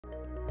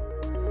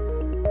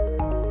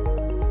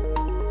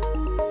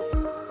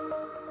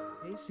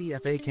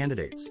CFA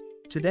candidates.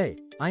 Today,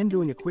 I am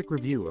doing a quick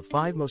review of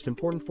 5 most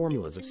important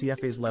formulas of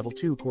CFA's Level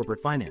 2 Corporate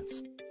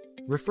Finance.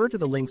 Refer to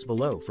the links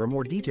below for a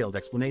more detailed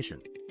explanation.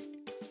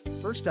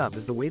 First up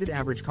is the Weighted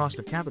Average Cost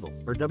of Capital,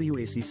 or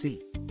WACC.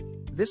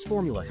 This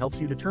formula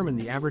helps you determine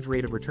the average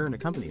rate of return a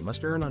company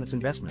must earn on its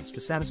investments to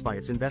satisfy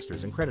its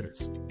investors and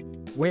creditors.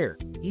 Where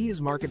E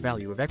is market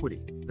value of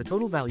equity, the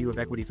total value of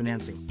equity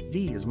financing;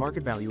 D is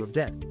market value of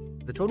debt,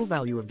 the total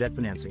value of debt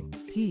financing;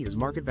 P is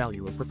market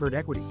value of preferred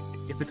equity,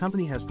 if the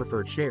company has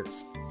preferred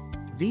shares;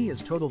 V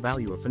is total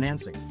value of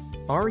financing;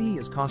 RE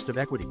is cost of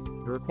equity,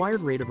 the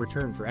required rate of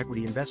return for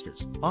equity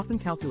investors, often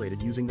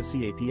calculated using the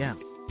CAPM;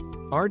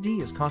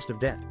 RD is cost of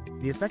debt,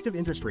 the effective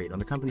interest rate on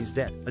the company's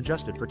debt,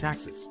 adjusted for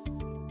taxes;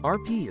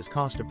 RP is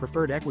cost of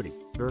preferred equity,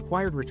 the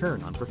required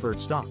return on preferred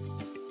stock;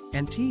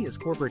 and T is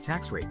corporate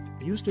tax rate,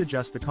 used to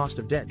adjust the cost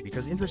of debt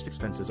because interest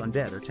expenses on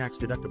debt are tax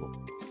deductible.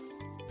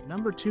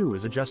 Number 2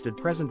 is adjusted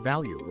present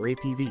value, or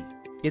APV.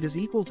 It is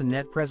equal to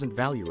net present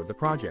value of the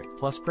project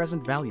plus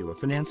present value of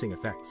financing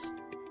effects.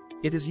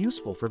 It is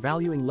useful for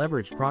valuing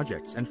leveraged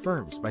projects and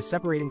firms by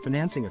separating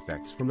financing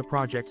effects from the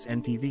project's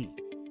NPV.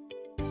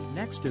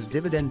 Next is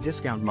dividend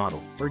discount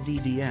model, or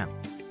DDM,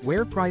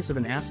 where price of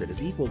an asset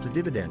is equal to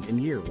dividend in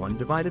year 1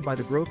 divided by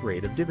the growth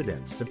rate of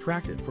dividends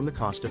subtracted from the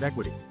cost of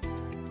equity.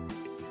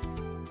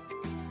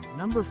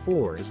 Number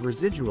 4 is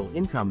residual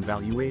income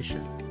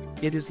valuation.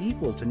 It is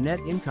equal to net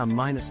income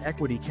minus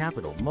equity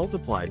capital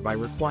multiplied by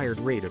required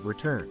rate of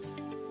return.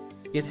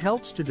 It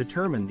helps to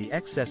determine the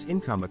excess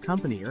income a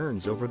company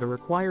earns over the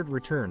required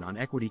return on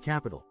equity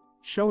capital,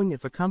 showing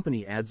if a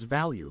company adds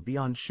value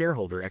beyond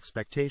shareholder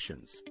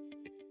expectations.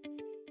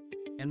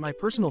 And my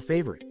personal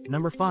favorite,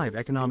 number 5,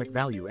 economic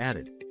value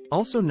added.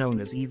 Also known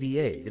as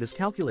EVA, it is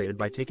calculated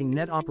by taking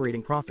net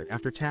operating profit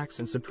after tax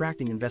and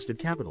subtracting invested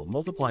capital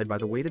multiplied by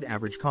the weighted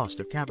average cost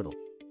of capital.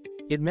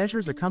 It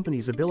measures a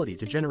company's ability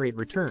to generate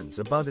returns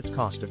above its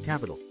cost of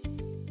capital.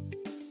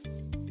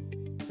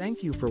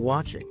 Thank you for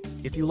watching.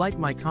 If you like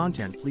my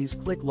content, please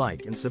click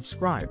like and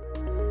subscribe.